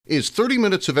Is 30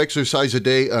 minutes of exercise a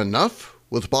day enough?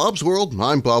 With Bob's World,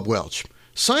 I'm Bob Welch.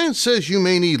 Science says you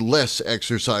may need less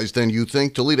exercise than you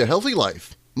think to lead a healthy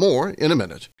life. More in a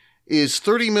minute. Is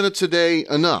 30 minutes a day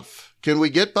enough? Can we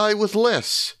get by with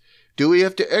less? Do we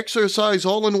have to exercise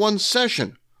all in one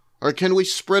session? Or can we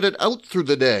spread it out through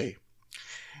the day?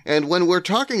 And when we're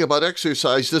talking about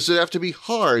exercise, does it have to be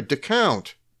hard to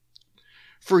count?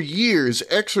 For years,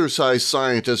 exercise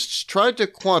scientists tried to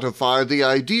quantify the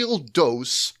ideal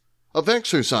dose of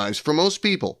exercise for most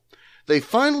people. They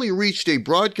finally reached a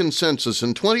broad consensus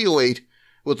in 2008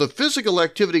 with the Physical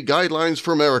Activity Guidelines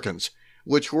for Americans,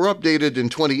 which were updated in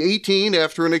 2018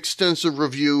 after an extensive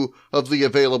review of the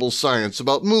available science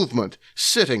about movement,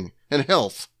 sitting, and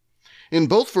health. In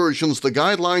both versions, the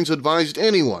guidelines advised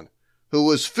anyone who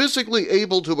was physically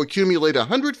able to accumulate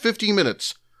 150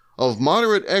 minutes of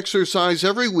moderate exercise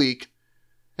every week,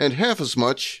 and half as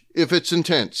much if it's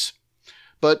intense.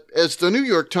 But as the New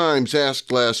York Times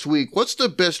asked last week, what's the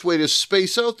best way to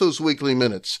space out those weekly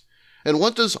minutes? And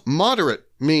what does moderate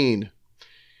mean?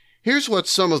 Here's what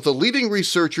some of the leading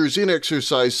researchers in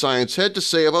exercise science had to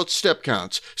say about step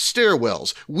counts,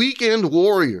 stairwells, weekend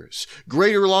warriors,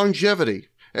 greater longevity,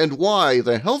 and why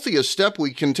the healthiest step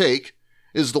we can take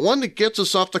is the one that gets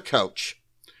us off the couch.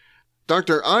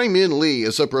 Dr. Ai-Min Lee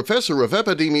is a professor of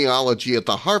epidemiology at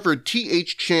the Harvard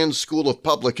T.H. Chan School of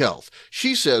Public Health.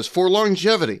 She says for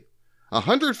longevity,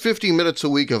 150 minutes a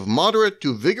week of moderate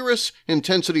to vigorous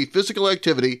intensity physical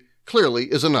activity clearly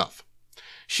is enough.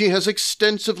 She has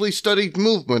extensively studied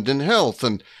movement and health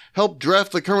and helped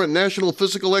draft the current National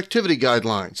Physical Activity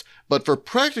Guidelines. But for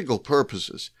practical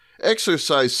purposes,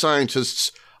 exercise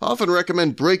scientists often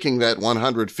recommend breaking that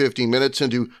 150 minutes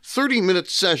into 30-minute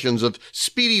sessions of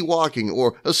speedy walking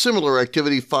or a similar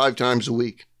activity 5 times a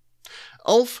week.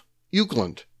 Ulf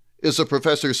Ekelund is a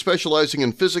professor specializing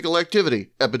in physical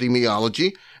activity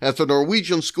epidemiology at the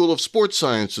Norwegian School of Sports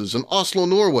Sciences in Oslo,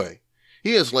 Norway.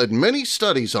 He has led many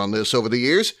studies on this over the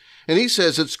years, and he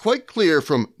says it's quite clear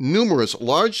from numerous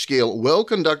large-scale,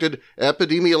 well-conducted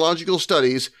epidemiological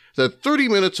studies that 30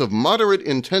 minutes of moderate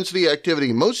intensity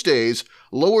activity most days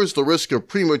lowers the risk of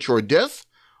premature death,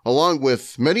 along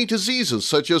with many diseases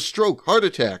such as stroke, heart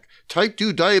attack, type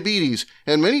 2 diabetes,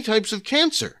 and many types of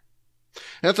cancer.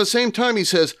 At the same time, he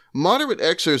says, moderate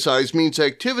exercise means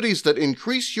activities that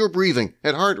increase your breathing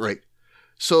and heart rate,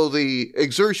 so the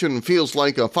exertion feels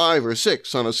like a 5 or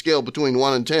 6 on a scale between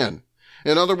 1 and 10.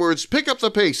 In other words, pick up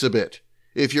the pace a bit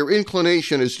if your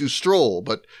inclination is to stroll,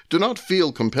 but do not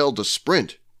feel compelled to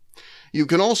sprint. You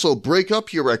can also break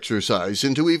up your exercise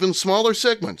into even smaller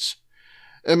segments.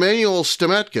 Emmanuel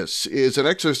Stamatakis is an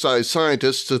exercise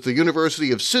scientist at the University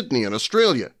of Sydney in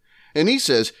Australia, and he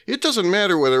says it doesn't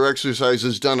matter whether exercise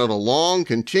is done in a long,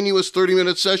 continuous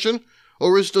 30-minute session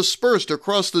or is dispersed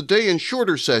across the day in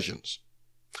shorter sessions.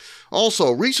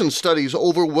 Also, recent studies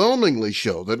overwhelmingly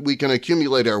show that we can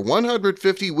accumulate our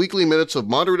 150 weekly minutes of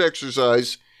moderate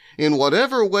exercise in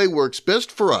whatever way works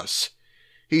best for us.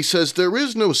 He says there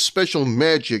is no special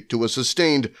magic to a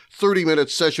sustained 30-minute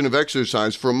session of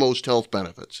exercise for most health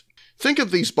benefits. Think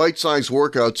of these bite-sized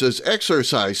workouts as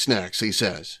exercise snacks, he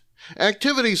says.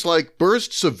 Activities like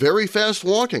bursts of very fast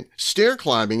walking, stair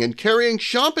climbing, and carrying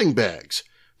shopping bags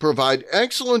provide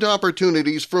excellent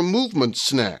opportunities for movement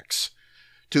snacks.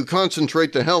 To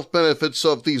concentrate the health benefits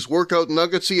of these workout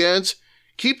nuggets, he adds,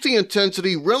 keep the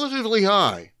intensity relatively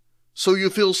high so you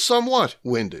feel somewhat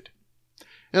winded.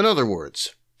 In other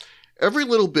words, every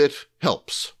little bit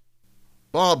helps.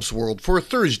 Bob's World for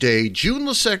Thursday, June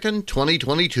the 2nd,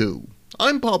 2022.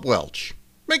 I'm Bob Welch.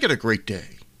 Make it a great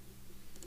day.